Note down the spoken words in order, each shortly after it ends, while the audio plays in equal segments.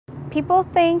People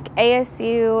think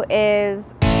ASU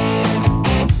is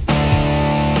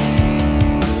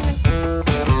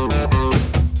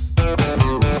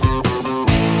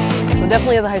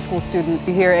definitely as a high school student,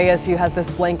 you hear ASU has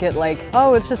this blanket like,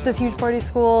 oh, it's just this huge party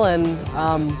school, and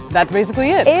that's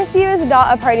basically it. ASU is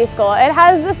not a party school. It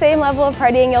has the same level of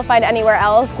partying you'll find anywhere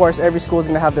else. Of course, every school is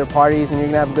going to have their parties and you're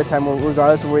going to have a good time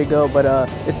regardless of where you go, but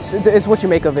it's what you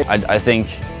make of it. I think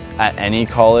at any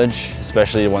college,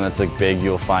 especially one that's like big,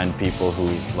 you'll find people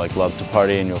who like love to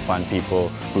party and you'll find people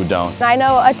who don't. I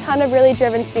know a ton of really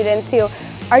driven students who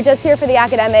are just here for the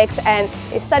academics and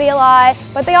they study a lot,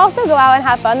 but they also go out and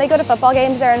have fun. They go to football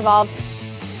games, they're involved.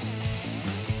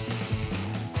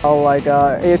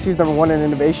 ASU is #1 in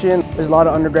innovation. There's a lot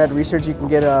of undergrad research you can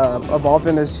get involved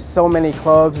in. There's so many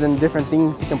clubs and different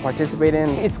things you can participate in.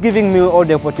 It's giving me all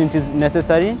the opportunities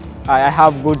necessary. I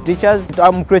have good teachers.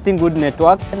 I'm creating good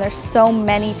networks. And there's so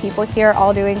many people here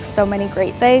all doing so many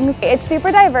great things. It's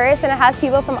super diverse and it has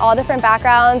people from all different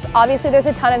backgrounds. Obviously there's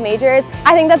a ton of majors.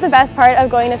 I think that the best part of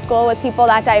going to school with people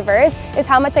that diverse is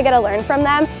how much I get to learn from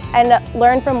them and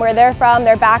learn from where they're from,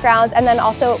 their backgrounds, and then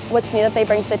also what's new that they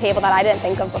bring to the table that I didn't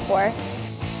think of before.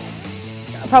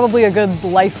 Probably a good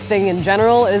life thing in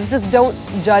general is just don't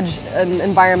judge an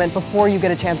environment before you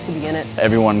get a chance to be in it.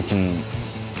 Everyone can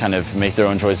kind of make their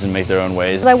own choices and make their own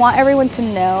ways. I want everyone to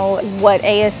know what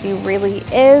ASU really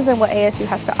is and what ASU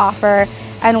has to offer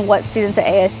and what students at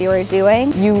ASU are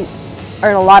doing. You are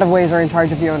in a lot of ways are in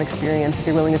charge of your own experience if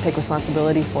you're willing to take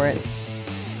responsibility for it.